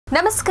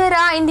ನಮಸ್ಕಾರ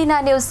ಇಂದಿನ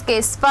ನ್ಯೂಸ್ಗೆ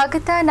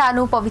ಸ್ವಾಗತ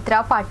ನಾನು ಪವಿತ್ರ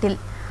ಪಾಟೀಲ್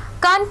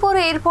ಕಾನ್ಪುರ್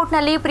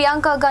ಏರ್ಪೋರ್ಟ್ನಲ್ಲಿ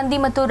ಪ್ರಿಯಾಂಕಾ ಗಾಂಧಿ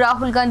ಮತ್ತು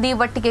ರಾಹುಲ್ ಗಾಂಧಿ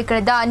ಒಟ್ಟಿಗೆ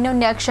ಕಳೆದ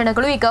ಅನ್ಯೋನ್ಯ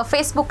ಕ್ಷಣಗಳು ಈಗ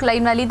ಫೇಸ್ಬುಕ್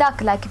ಲೈವ್ನಲ್ಲಿ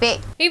ದಾಖಲಾಗಿವೆ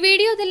ಈ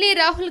ವಿಡಿಯೋದಲ್ಲಿ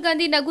ರಾಹುಲ್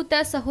ಗಾಂಧಿ ನಗುತ್ತಾ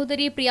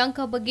ಸಹೋದರಿ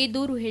ಪ್ರಿಯಾಂಕಾ ಬಗ್ಗೆ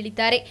ದೂರು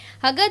ಹೇಳಿದ್ದಾರೆ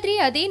ಹಾಗಾದ್ರೆ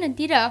ಅದೇ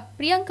ನಂತರ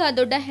ಪ್ರಿಯಾಂಕಾ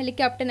ದೊಡ್ಡ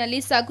ಹೆಲಿಕಾಪ್ಟರ್ನಲ್ಲಿ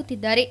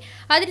ಸಾಗುತ್ತಿದ್ದಾರೆ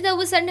ಆದರೆ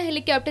ನಾವು ಸಣ್ಣ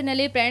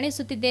ಹೆಲಿಕಾಪ್ಟರ್ನಲ್ಲಿ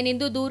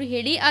ಪ್ರಯಾಣಿಸುತ್ತಿದ್ದೇನೆಂದು ದೂರು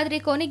ಹೇಳಿ ಆದರೆ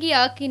ಕೊನೆಗೆ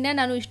ಆಕೆಯನ್ನ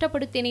ನಾನು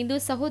ಇಷ್ಟಪಡುತ್ತೇನೆಂದು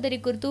ಸಹೋದರಿ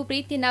ಕುರಿತು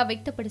ಪ್ರೀತಿಯನ್ನ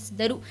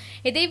ವ್ಯಕ್ತಪಡಿಸಿದರು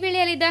ಇದೇ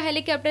ವೇಳೆ ಅಲ್ಲಿದ್ದ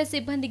ಹೆಲಿಕಾಪ್ಟರ್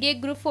ಸಿಬ್ಬಂದಿಗೆ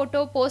ಗ್ರೂಪ್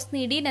ಫೋಟೋ ಪೋಸ್ಟ್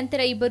ನೀಡಿ ನಂತರ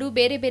ಇಬ್ಬರು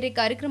ಬೇರೆ ಬೇರೆ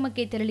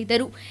ಕಾರ್ಯಕ್ರಮಕ್ಕೆ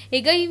ತೆರಳಿದರು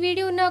ಈಗ ಈ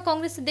ವಿಡಿಯೋನ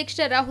ಕಾಂಗ್ರೆಸ್ ಅಧ್ಯಕ್ಷ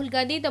ರಾಹುಲ್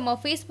ಗಾಂಧಿ ತಮ್ಮ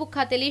ಫೇಸ್ಬುಕ್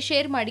ಖಾತೆಯಲ್ಲಿ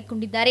ಶೇರ್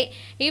ಮಾಡಿಕೊಂಡಿದ್ದಾರೆ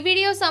ಈ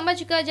ವಿಡಿಯೋ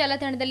ಸಾಮಾಜಿಕ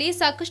ಜಾಲತಾಣದಲ್ಲಿ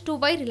ಸಾಕಷ್ಟು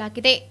ವೈರಲ್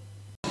ಆಗಿದೆ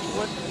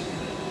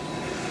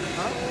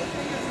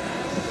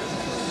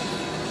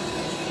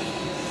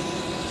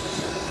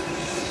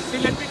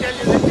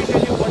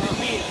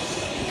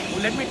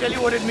Let me tell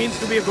you what it means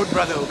to be a good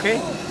brother, okay?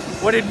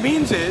 What it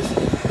means is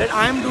that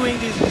I am doing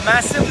these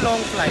massive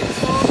long flights.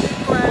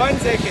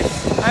 1 second.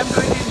 I am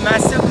doing these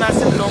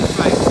massive long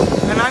flights.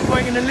 And I'm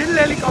going in a little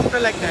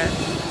helicopter like that,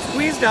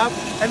 squeezed up,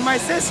 and my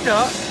sister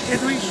is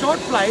doing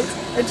short flights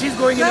and she's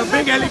going in a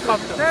big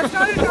helicopter.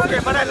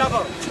 Okay, but I love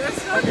her.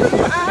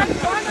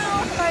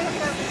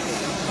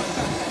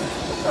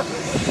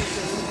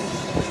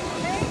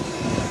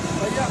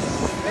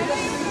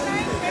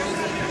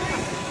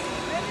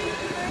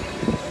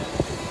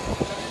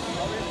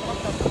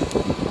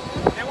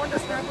 They want to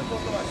snap with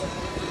both of us.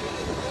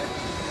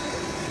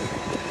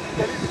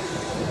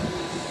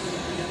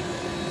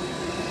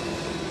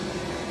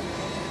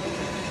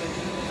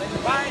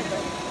 Bye.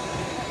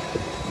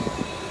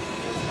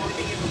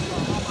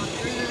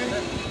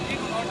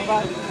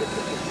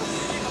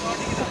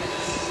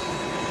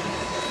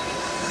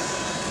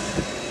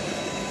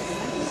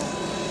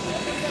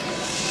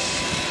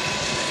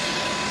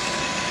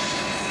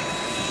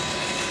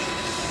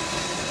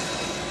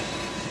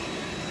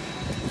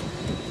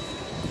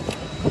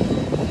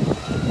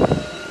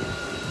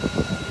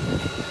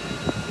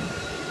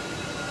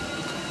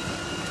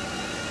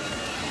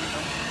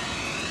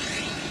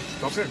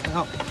 Stop it.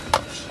 No.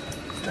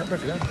 Stop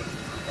it, yeah.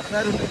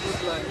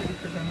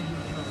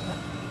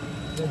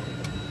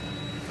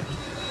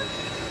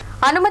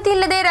 ಅನುಮತಿ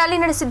ಇಲ್ಲದೆ rally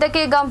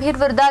ನಡೆಸಿದ್ದಕ್ಕೆ Gambhir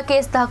ವಿರುದ್ಧ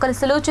case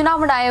ದಾಖಲಿಸಲು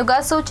ಚುನಾವಣಾ ಆಯೋಗ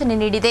ಸೂಚನೆ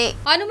ನೀಡಿದೆ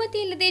ಅನುಮತಿ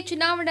ಇಲ್ಲದೆ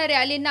ಚುನಾವಣಾ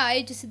ರ್ಯಾಲಿಯನ್ನು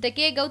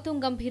ಆಯೋಜಿಸಿದ್ದಕ್ಕೆ ಗೌತಮ್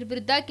ಗಂಭೀರ್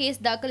ವಿರುದ್ಧ ಕೇಸ್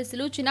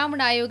ದಾಖಲಿಸಲು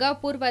ಚುನಾವಣಾ ಆಯೋಗ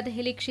ಪೂರ್ವ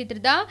ದೆಹಲಿ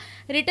ಕ್ಷೇತ್ರದ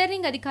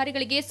ರಿಟರ್ನಿಂಗ್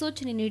ಅಧಿಕಾರಿಗಳಿಗೆ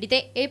ಸೂಚನೆ ನೀಡಿದೆ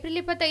ಏಪ್ರಿಲ್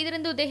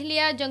 25ರಂದು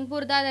ದೆಹಲಿಯ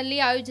ಜಂಗ್ಪುರ್ದಲ್ಲಿ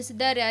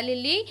ಆಯೋಜಿಸಿದ್ದ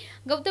ರ್ಯಾಲಿಯಲ್ಲಿ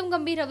ಗೌತಮ್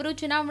ಗಂಭೀರ್ ಅವರು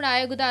ಚುನಾವಣಾ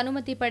ಆಯೋಗದ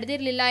ಅನುಮತಿ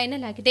ಪಡೆದಿರಲಿಲ್ಲ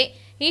ಎನ್ನಲಾಗಿದೆ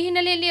ಈ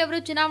ಹಿನ್ನೆಲೆಯಲ್ಲಿ ಅವರು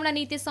ಚುನಾವಣಾ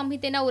ನೀತಿ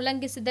ಸಂಹಿತೆಯನ್ನು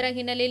ಉಲ್ಲಂಘಿಸಿದ್ದರ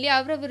ಹಿನ್ನೆಲೆಯಲ್ಲಿ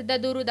ಅವರ ವಿರುದ್ಧ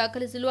ದೂರು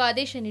ದಾಖಲಿಸಲು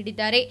ಆದೇಶ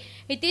ನೀಡಿದ್ದಾರೆ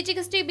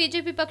ಇತ್ತೀಚೆಗಷ್ಟೇ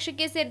ಬಿಜೆಪಿ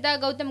ಪಕ್ಷಕ್ಕೆ ಸೇರಿದ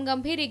ಗೌತಮ್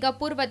ಗಂಭೀರ್ ಈಗ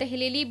ಪೂರ್ವ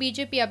ದೆಹಲಿಯಲ್ಲಿ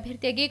ಬಿಜೆಪಿ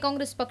ಅಭ್ಯರ್ಥಿಯಾಗಿ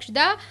ಕಾಂಗ್ರೆಸ್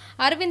ಪಕ್ಷದ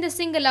ಅರವಿಂದ್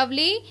ಸಿಂಗ್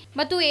ಲವ್ಲಿ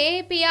ಮತ್ತು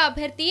ಎಎಪಿಯ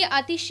ಅಭ್ಯರ್ಥಿ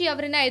ಅತಿಶಿ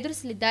ಅವರನ್ನು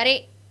ಎದುರಿಸಲಿದ್ದಾರೆ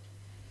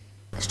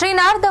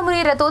ಶ್ರೀನಾರದ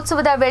ಮುನಿ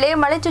ರಥೋತ್ಸವದ ವೇಳೆ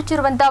ಮಳೆ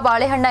ಚುಚ್ಚಿರುವಂತಹ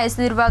ಬಾಳೆಹಣ್ಣ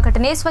ಎಸೆದಿರುವ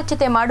ಘಟನೆ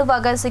ಸ್ವಚ್ಛತೆ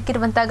ಮಾಡುವಾಗ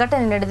ಸಿಕ್ಕಿರುವಂತಹ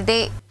ಘಟನೆ ನಡೆದಿದೆ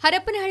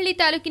ಹರಪನಹಳ್ಳಿ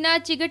ತಾಲೂಕಿನ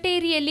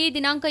ಚಿಗಟೇರಿಯಲ್ಲಿ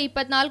ದಿನಾಂಕ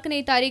 24ನೇ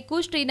ತಾರೀಕು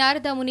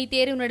ಶ್ರೀನಾರದ ಮುನಿ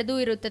ತೇರು ನಡೆದು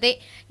ಇರುತ್ತದೆ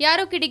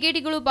ಯಾರೋ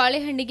ಕಿಡಿಗೇಡಿಗಳು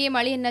ಬಾಳೆಹಣ್ಣಿಗೆ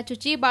ಮಳೆಯನ್ನ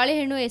ಚುಚ್ಚಿ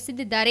ಬಾಳೆಹಣ್ಣು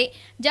ಎಸೆದಿದ್ದಾರೆ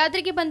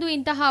ಜಾತ್ರೆಗೆ ಬಂದು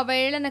ಇಂತಹ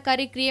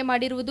ಅವಹೇಳನಕಾರಿ ಕ್ರಿಯೆ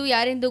ಮಾಡಿರುವುದು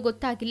ಯಾರೆಂದು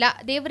ಗೊತ್ತಾಗಿಲ್ಲ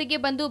ದೇವರಿಗೆ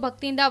ಬಂದು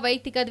ಭಕ್ತಿಯಿಂದ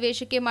ವೈಯಕ್ತಿಕ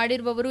ದ್ವೇಷಕ್ಕೆ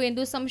ಮಾಡಿರುವವರು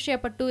ಎಂದು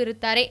ಸಂಶಯಪಟ್ಟು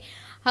ಇರುತ್ತಾರೆ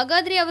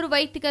ಹಾಗಾದ್ರೆ ಅವರು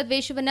ವೈಯಕ್ತಿಕ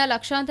ದ್ವೇಷವನ್ನ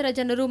ಲಕ್ಷಾಂತರ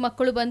ಜನರು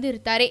ಮಕ್ಕಳು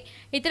ಬಂದಿರುತ್ತಾರೆ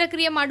ಇತರ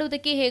ಕ್ರಿಯೆ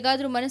ಮಾಡುವುದಕ್ಕೆ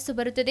ಹೇಗಾದರೂ ಮನಸ್ಸು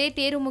ಬರುತ್ತದೆ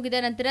ತೇರು ಮುಗಿದ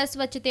ನಂತರ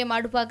ಸ್ವಚ್ಛತೆ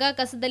ಮಾಡುವಾಗ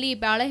ಕಸದಲ್ಲಿ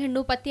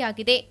ಬಾಳೆಹಣ್ಣು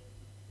ಪತ್ತೆಯಾಗಿದೆ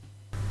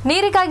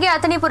ನೀರಿಗಾಗಿ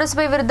ಅಥಣಿ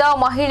ಪುರಸಭೆ ವಿರುದ್ಧ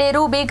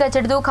ಮಹಿಳೆಯರು ಬೀಗ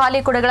ಜಡಿದು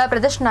ಖಾಲಿ ಕೊಡಗಳ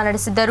ಪ್ರದರ್ಶನ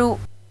ನಡೆಸಿದ್ದರು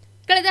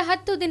ಕಳೆದ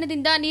 10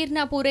 ದಿನದಿಂದ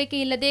ನೀರಿನ ಪೂರೈಕೆ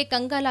ಇಲ್ಲದೆ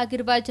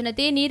ಕಂಗಾಲಾಗಿರುವ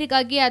ಜನತೆ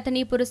ನೀರಿಗಾಗಿ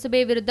ಅಥಣಿ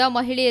ಪುರಸಭೆ ವಿರುದ್ಧ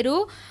ಮಹಿಳೆಯರು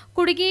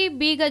ಕುಡುಗಿ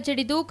ಬೀಗ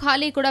ಜಡಿದು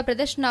ಖಾಲಿ ಕೊಡ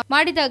ಪ್ರದರ್ಶನ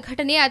ಮಾಡಿದ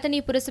ಘಟನೆ ಅಥಣಿ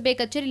ಪುರಸಭೆ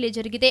ಕಚೇರಿಯಲ್ಲಿ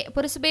ಜರುಗಿದೆ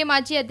ಪುರಸಭೆ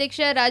ಮಾಜಿ ಅಧ್ಯಕ್ಷ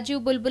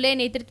ರಾಜೀವ್ ಬುಲ್ಬುಲೆ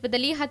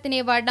ನೇತೃತ್ವದಲ್ಲಿ 10ನೇ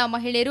ವಾರ್ಡ್ನ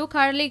ಮಹಿಳೆಯರು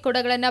ಖಾಲಿ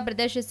ಕೊಡಗಳನ್ನು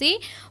ಪ್ರದರ್ಶಿಸಿ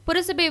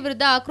ಪುರಸಭೆ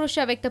ವಿರುದ್ಧ ಆಕ್ರೋಶ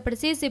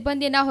ವ್ಯಕ್ತಪಡಿಸಿ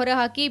ಸಿಬ್ಬಂದಿಯನ್ನ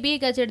ಹೊರಹಾಕಿ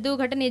ಬೀಗ ಜಡಿದು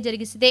ಘಟನೆ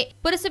ಜರುಗಿಸಿದೆ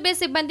ಪುರಸಭೆ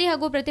ಸಿಬ್ಬಂದಿ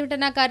ಹಾಗೂ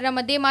ಪ್ರತಿಭಟನಾಕಾರರ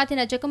ಮಧ್ಯೆ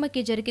ಮಾತಿನ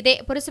ಚಕಮಕಿ ಜರುಗಿದೆ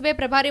ಪುರಸಭೆ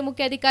ಪ್ರಭಾರಿ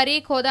ಮುಖ್ಯಾಧಿಕಾರಿ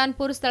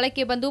ಖೋದಾನ್ಪುರ್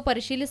ಸ್ಥಳಕ್ಕೆ ಬಂದು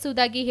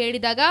ಪರಿಶೀಲಿಸುವುದಾಗಿ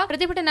ಹೇಳಿದಾಗ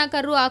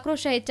ಪ್ರತಿಭಟನಾಕಾರರು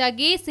ಆಕ್ರೋಶ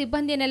ಹೆಚ್ಚಾಗಿ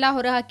ಸಿಬ್ಬಂದಿಯನ್ನೆಲ್ಲ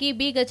ಹೊರಹಾಕಿ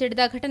ಬೀಗ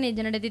ಜಡಿದ ಘಟನೆ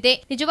ನಡೆದಿದೆ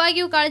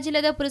ನಿಜವಾಗಿಯೂ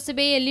ಕಾಳಜಿಲ್ಲದ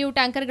ಪುರಸಭೆ ಎಲ್ಲಿಯೂ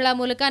ಟ್ಯಾಂಕರ್ಗಳ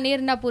ಮೂಲಕ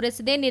ನೀರನ್ನು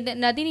ಪೂರೈಸದೆ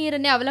ನದಿ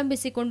ನೀರನ್ನೇ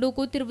ಅವಲಂಬಿಸಿಕೊಂಡು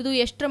ಕೂತಿರುವುದು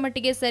ಎಷ್ಟರ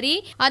ಮಟ್ಟಿಗೆ ಸರಿ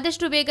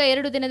ಆದಷ್ಟು ಬೇಗ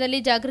 2 ದಿನದಲ್ಲಿ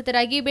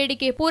ಜಾಗೃತರಾಗಿ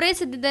ಬೇಡಿಕೆ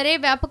ಪೂರೈಸದಿದ್ದರೆ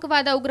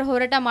ವ್ಯಾಪಕವಾದ ಉಗ್ರ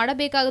ಹೋರಾಟ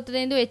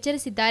ಮಾಡಬೇಕಾಗುತ್ತದೆ ಎಂದು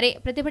ಎಚ್ಚರಿಸಿದ್ದಾರೆ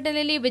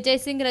ಪ್ರತಿಭಟನೆಯಲ್ಲಿ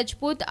ವಿಜಯ್ ಸಿಂಗ್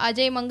ರಜಪೂತ್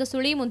ಅಜಯ್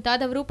ಮಂಗಸುಳಿ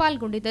ಮುಂತಾದವರು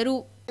ಪಾಲ್ಗೊಂಡಿದ್ದರು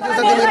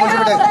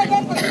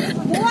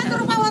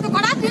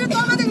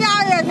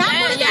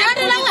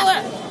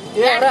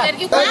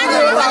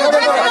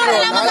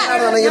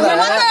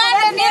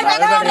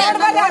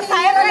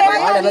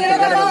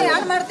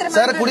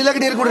ಸರ್ ಕುಡಿಲಕ್ಕೆ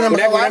ನೀರು ಕುಡಿ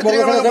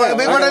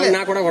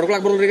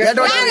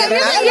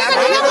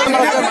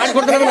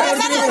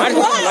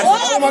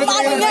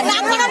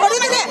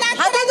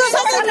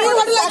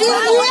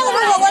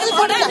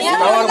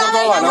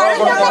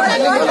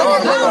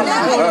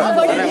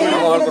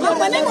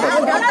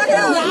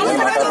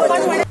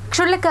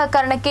ಕ್ಷುಲ್ಲಕ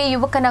ಕಾರಣಕ್ಕೆ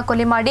ಯುವಕನ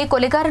ಕೊಲೆ ಮಾಡಿ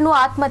ಕೊಲೆಗಾರನು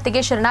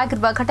ಆತ್ಮಹತ್ಯೆಗೆ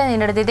ಶರಣಾಗಿರುವ ಘಟನೆ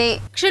ನಡೆದಿದೆ.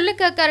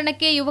 ಕ್ಷುಲ್ಲಕ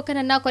ಕಾರಣಕ್ಕೆ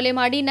ಯುವಕನನ್ನ ಕೊಲೆ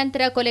ಮಾಡಿ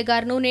ನಂತರ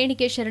ಕೊಲೆಗಾರನು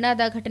ನೇಣಿಗೆ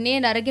ಶರಣಾದ ಘಟನೆ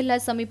ನರಗೆಲ್ಲ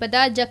ಸಮೀಪದ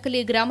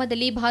ಜಕ್ಕಲಿ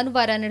ಗ್ರಾಮದಲ್ಲಿ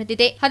ಭಾನುವಾರ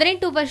ನಡೆದಿದೆ.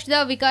 18 ವರ್ಷದ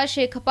ವಿಕಾಸ್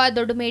ಶೇಖಪ್ಪ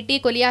ದೊಡ್ಡಮೇಟಿ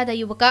ಕೊಲೆಯಾದ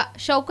ಯುವಕ.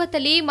 ಶೌಕತ್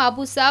ಅಲಿ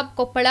ಮಾಬೂಸಾಬ್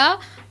ಕೊಪ್ಪಳ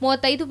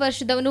 35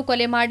 ವರ್ಷದವನು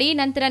ಕೊಲೆ ಮಾಡಿ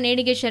ನಂತರ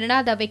ನೇಣಿಗೆ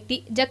ಶರಣಾದ ವ್ಯಕ್ತಿ.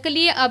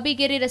 ಜಕ್ಕಲಿ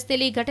ಅಬ್ಬಿಗೆರೆ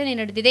ರಸ್ತೆಯಲ್ಲಿ ಘಟನೆ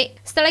ನಡೆದಿದೆ.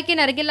 ಸ್ಥಳಕ್ಕೆ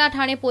ನರಗೆಲ್ಲ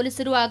ಠಾಣೆ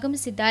ಪೊಲೀಸರು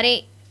ಆಗಮಿಸಿದ್ದಾರೆ.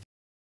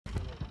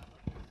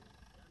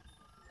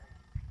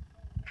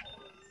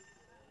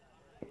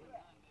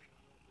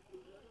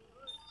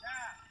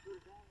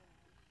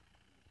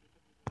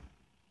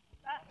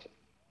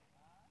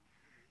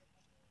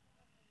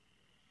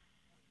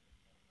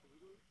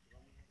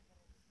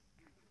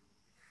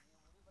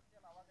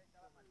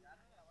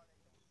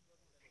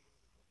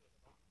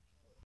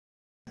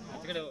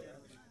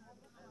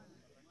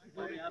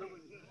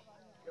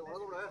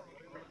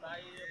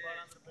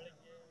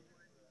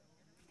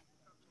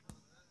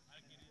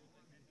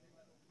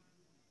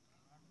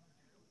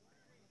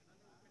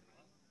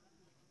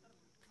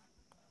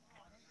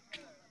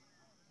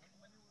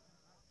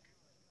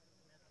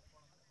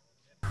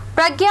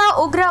 ಪ್ರಜ್ಞಾ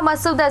ಉಗ್ರ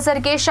ಮಸೂದ್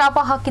ಅಜರ್ಗೆ ಶಾಪ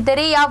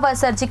ಹಾಕಿದರೆ ಯಾವ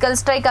surgical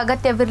strike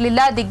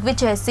ಅಗತ್ಯವಿರಲಿಲ್ಲ.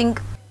 Digvijay Singh.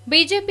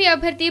 BJP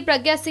ಅಭ್ಯರ್ಥಿ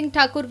ಪ್ರಜ್ಞಾ ಸಿಂಗ್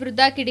ಠಾಕೂರ್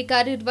ವಿರುದ್ಧ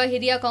ಕಿಡಿಕಾರಿರುವ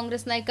ಹಿರಿಯ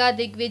ಕಾಂಗ್ರೆಸ್ ನಾಯಕ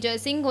ದಿಗ್ವಿಜಯ್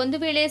ಸಿಂಗ್ ಒಂದು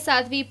ವೇಳೆ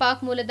ಸಾಧ್ವಿ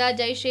ಪಾಕ್ ಮೂಲದ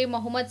ಜೈಷ್ ಎ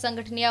ಮೊಹಮ್ಮದ್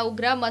ಸಂಘಟನೆಯ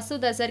ಉಗ್ರ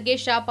ಮಸೂದ್ ಅಜರ್ಗೆ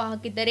ಶಾಪ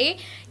ಹಾಕಿದ್ದರೆ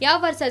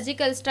ಯಾವ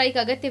ಸರ್ಜಿಕಲ್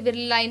ಸ್ಟ್ರೈಕ್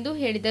ಅಗತ್ಯವಿರಲಿಲ್ಲ ಎಂದು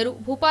ಹೇಳಿದರು.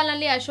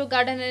 ಭೂಪಾಲ್ನಲ್ಲಿ ಅಶೋಕ್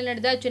ಗಾರ್ಡನ್ನಲ್ಲಿ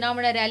ನಡೆದ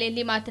ಚುನಾವಣಾ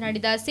ರ್ಯಾಲಿಯಲ್ಲಿ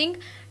ಮಾತನಾಡಿದ ಸಿಂಗ್,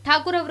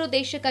 ಠಾಕೂರ್ ಅವರು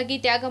ದೇಶಕ್ಕಾಗಿ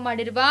ತ್ಯಾಗ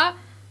ಮಾಡಿರುವ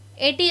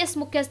ಎಟಿಎಸ್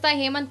ಮುಖ್ಯಸ್ಥ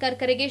ಹೇಮಂತ್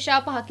ಕರ್ಕರೆಗೆ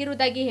ಶಾಪ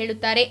ಹಾಕಿರುವುದಾಗಿ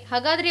ಹೇಳುತ್ತಾರೆ.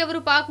 ಹಾಗಾದರೆ ಅವರು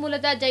ಪಾಕ್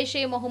ಮೂಲದ ಜೈಷ್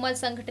ಎ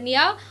ಮೊಹಮ್ಮದ್ ಸಂಘಟನೆಯ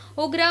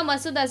ಉಗ್ರ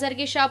ಮಸೂದ್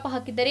ಅಜರ್ಗೆ ಶಾಪ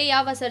ಹಾಕಿದ್ದರೆ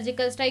ಯಾವ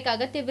ಸರ್ಜಿಕಲ್ ಸ್ಟ್ರೈಕ್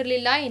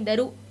ಅಗತ್ಯವಿರಲಿಲ್ಲ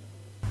ಎಂದರು.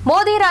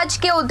 ಮೋದಿ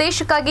ರಾಜಕೀಯ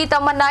ಉದ್ದೇಶಕ್ಕಾಗಿ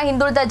ತಮ್ಮನ್ನ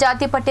ಹಿಂದುಳಿದ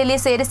ಜಾತಿ ಪಟ್ಟಿಯಲ್ಲಿ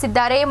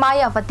ಸೇರಿಸಿದ್ದಾರೆ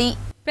ಮಾಯಾವತಿ.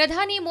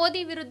 ಪ್ರಧಾನಿ ಮೋದಿ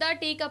ವಿರುದ್ಧ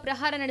ಟೀಕಾ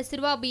ಪ್ರಹಾರ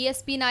ನಡೆಸಿರುವ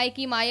ಬಿಎಸ್ಪಿ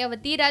ನಾಯಕಿ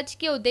ಮಾಯಾವತಿ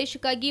ರಾಜಕೀಯ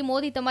ಉದ್ದೇಶಕ್ಕಾಗಿ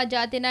ಮೋದಿ ತಮ್ಮ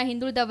ಜಾತಿಯನ್ನು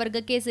ಹಿಂದುಳಿದ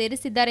ವರ್ಗಕ್ಕೆ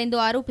ಸೇರಿಸಿದ್ದಾರೆ ಎಂದು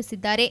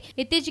ಆರೋಪಿಸಿದ್ದಾರೆ.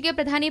 ಇತ್ತೀಚೆಗೆ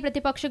ಪ್ರಧಾನಿ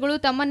ಪ್ರತಿಪಕ್ಷಗಳು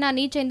ತಮ್ಮನ್ನ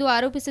ನೀಚ ಎಂದು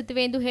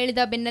ಆರೋಪಿಸುತ್ತಿವೆ ಎಂದು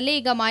ಹೇಳಿದ ಬೆನ್ನಲ್ಲೇ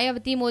ಈಗ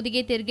ಮಾಯಾವತಿ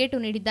ಮೋದಿಗೆ ತಿರುಗೇಟು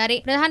ನೀಡಿದ್ದಾರೆ.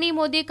 ಪ್ರಧಾನಿ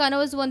ಮೋದಿ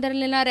ಕನೌಜ್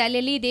ಒಂದರಲ್ಲಿನ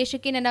ರ್ಯಾಲಿಯಲ್ಲಿ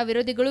ದೇಶಕ್ಕೆ ನನ್ನ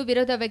ವಿರೋಧಿಗಳು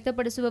ವಿರೋಧ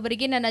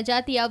ವ್ಯಕ್ತಪಡಿಸುವವರಿಗೆ ನನ್ನ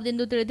ಜಾತಿ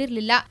ಯಾವುದೆಂದು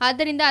ತಿಳಿದಿರಲಿಲ್ಲ.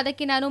 ಆದ್ದರಿಂದ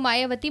ಅದಕ್ಕೆ ನಾನು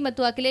ಮಾಯಾವತಿ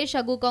ಮತ್ತು ಅಖಿಲೇಶ್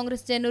ಹಾಗೂ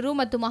ಕಾಂಗ್ರೆಸ್ ಜನರು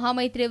ಮತ್ತು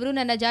ಮಹಾಮೈತ್ರಿಯವರು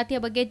ನನ್ನ ಜಾತಿಯ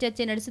ಬಗ್ಗೆ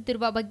ಚರ್ಚೆ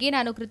ನಡೆಸುತ್ತಿರುವ ಬಗ್ಗೆ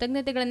ನಾನು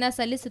ಕೃತಜ್ಞತೆಗಳನ್ನು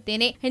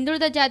ಸಲ್ಲಿಸುತ್ತೇನೆ.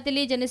 ಹಿಂದುಳಿದ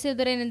ಜಾತಿಯಲ್ಲಿ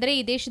ಜನಿಸುವುದರೇನೆಂದರೆ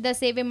ಈ ದೇಶದ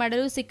ಸೇವೆ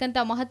ಮಾಡಲು ಸಿಕ್ಕಂತ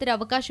ಮಹತ್ತರ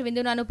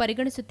ಅವಕಾಶವೆಂದು ನಾನು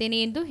ಪರಿಗಣಿಸುತ್ತೇನೆ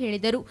ಎಂದು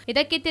ಹೇಳಿದರು.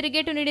 ಇದಕ್ಕೆ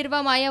ತಿರುಗೇಟು ನೀಡಿರುವ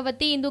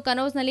ಮಾಯಾವತಿ ಇಂದು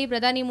ಕನೌಜ್ನಲ್ಲಿ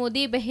ಪ್ರಧಾನಿ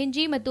ಮೋದಿ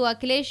ಬೆಹೆಂಜಿ ಮತ್ತು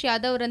ಅಖಿಲೇಶ್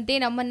ಯಾದವ್ರಂತೆ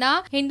ನಮ್ಮನ್ನ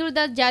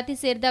ಹಿಂದುಳಿದ ಜಾತಿ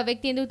ಸೇರಿದ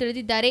ವ್ಯಕ್ತಿ ಎಂದು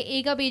ತಿಳಿದಿದ್ದಾರೆ.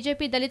 ಈಗ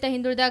ಬಿಜೆಪಿ ದಲಿತ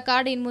ಹಿಂದುಳಿದ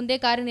ಕಾರ್ಡ್ ಇನ್ಮುಂದೆ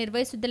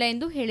ಕಾರ್ಯನಿರ್ವಹಿಸುವುದಿಲ್ಲ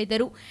ಎಂದು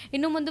ಹೇಳಿದರು.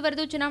 ಇನ್ನು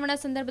ಮುಂದುವರೆದು ಚುನಾವಣಾ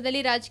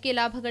ಸಂದರ್ಭದಲ್ಲಿ ರಾಜಕೀಯ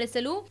ಲಾಭ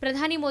ಗಳಿಸಲು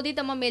ಪ್ರಧಾನಿ ಮೋದಿ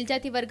ತಮ್ಮ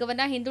ಮೇಲ್ಜಾತಿ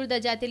ವರ್ಗವನ್ನ ಹಿಂದುಳಿದ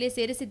ಜಾತಿಯಲ್ಲಿ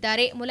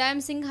ಸೇರಿಸಿದ್ದಾರೆ.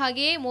 ಮುಲಾಯಂ ಸಿಂಗ್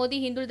ಹಾಗೆಯೇ ಮೋದಿ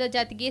ಹಿಂದುಳಿದ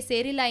ಜಾತಿಗೆ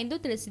ಸೇರಿಲ್ಲ ಎಂದು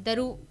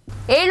ತಿಳಿಸಿದರು.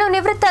 7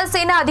 ನಿವೃತ್ತ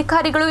ಸೇನಾ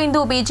ಅಧಿಕಾರಿಗಳು ಇಂದು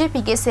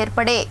ಬಿಜೆಪಿಗೆ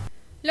ಸೇರ್ಪಡೆ.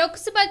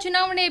 ಲೋಕಸಭಾ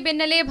ಚುನಾವಣೆ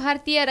ಬೆನ್ನಲ್ಲೇ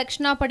ಭಾರತೀಯ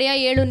ರಕ್ಷಣಾ ಪಡೆಯ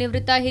 7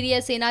 ನಿವೃತ್ತ ಹಿರಿಯ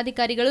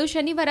ಸೇನಾಧಿಕಾರಿಗಳು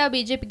ಶನಿವಾರ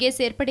ಬಿಜೆಪಿಗೆ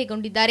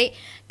ಸೇರ್ಪಡೆಗೊಂಡಿದ್ದಾರೆ.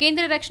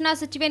 ಕೇಂದ್ರ ರಕ್ಷಣಾ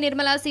ಸಚಿವೆ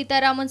ನಿರ್ಮಲಾ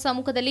ಸೀತಾರಾಮನ್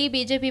ಸಮ್ಮುಖದಲ್ಲಿ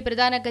ಬಿಜೆಪಿ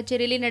ಪ್ರಧಾನ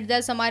ಕಚೇರಿಯಲ್ಲಿ ನಡೆದ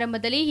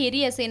ಸಮಾರಂಭದಲ್ಲಿ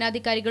ಹಿರಿಯ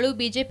ಸೇನಾಧಿಕಾರಿಗಳು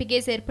ಬಿಜೆಪಿಗೆ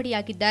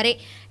ಸೇರ್ಪಡೆಯಾಗಿದ್ದಾರೆ.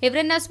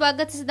 ಇವರನ್ನ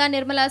ಸ್ವಾಗತಿಸಿದ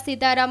ನಿರ್ಮಲಾ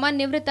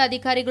ಸೀತಾರಾಮನ್, ನಿವೃತ್ತ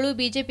ಅಧಿಕಾರಿಗಳು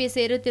ಬಿಜೆಪಿ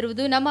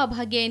ಸೇರುತ್ತಿರುವುದು ನಮ್ಮ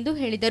ಭಾಗ್ಯ ಎಂದು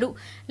ಹೇಳಿದರು.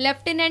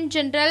 Lieutenant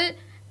general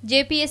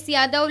JPS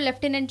Yadav,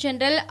 lieutenant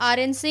general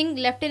RN Singh,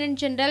 lieutenant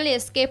general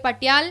S K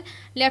ಪಟ್ಯಾಲ್,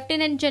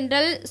 lieutenant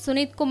general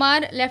Suneet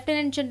Kumar,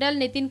 lieutenant general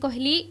Nitin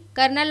Kohli,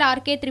 kernel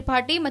RK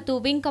Tripathi ಮತ್ತು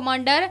ವಿಂಗ್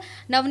ಕಮಾಂಡರ್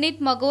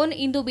ನವನೀತ್ ಮಗೋನ್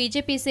ಇಂದು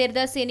ಬಿಜೆಪಿ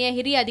ಸೇರಿದ ಸೇನೆಯ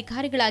ಹಿರಿಯ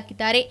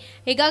ಅಧಿಕಾರಿಗಳಾಗಿದ್ದಾರೆ.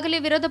 ಈಗಾಗಲೇ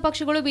ವಿರೋಧ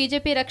ಪಕ್ಷಗಳು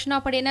ಬಿಜೆಪಿ ರಕ್ಷಣಾ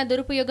ಪಡೆಯನ್ನು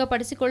ದುರುಪಯೋಗ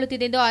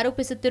ಪಡಿಸಿಕೊಳ್ಳುತ್ತಿದೆ ಎಂದು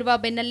ಆರೋಪಿಸುತ್ತಿರುವ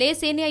ಬೆನ್ನಲ್ಲೇ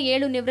ಸೇನೆಯ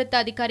 7 ನಿವೃತ್ತ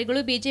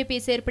ಅಧಿಕಾರಿಗಳು ಬಿಜೆಪಿ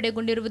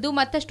ಸೇರ್ಪಡೆಗೊಂಡಿರುವುದು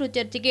ಮತ್ತಷ್ಟು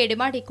ಚರ್ಚೆಗೆ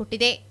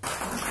ಎಡೆಮಾಡಿಕೊಟ್ಟಿದೆ.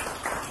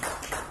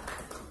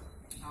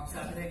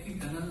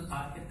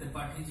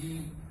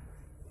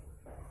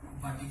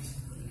 पार्टी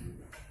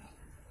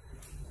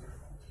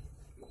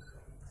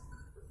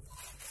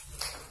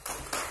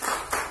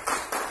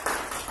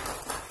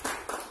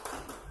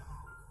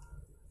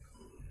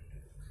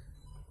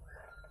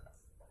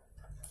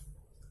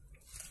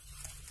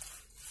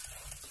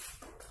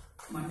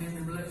माननीय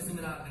निर्मला जी से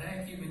मेरा आग्रह है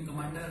कि विंग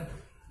कमांडर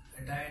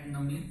रिटायर्ड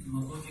नवनीत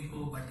मगो जी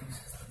को पार्टी की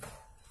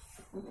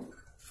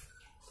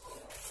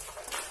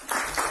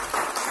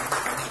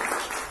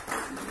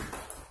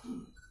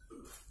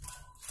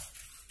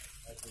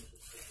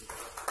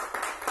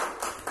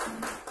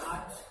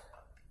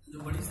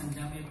बड़ी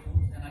संख्या में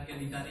पूर्व सेना के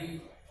अधिकारी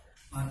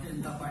भारतीय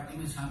जनता पार्टी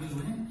में शामिल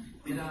हुए हैं।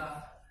 मेरा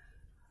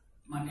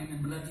माननीय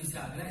निर्मला जी से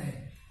आग्रह है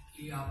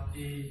कि आप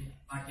ये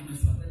पार्टी में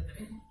स्वागत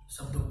करें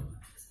शब्दों को।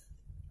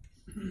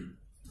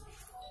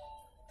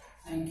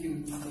 Thank you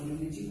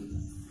ji.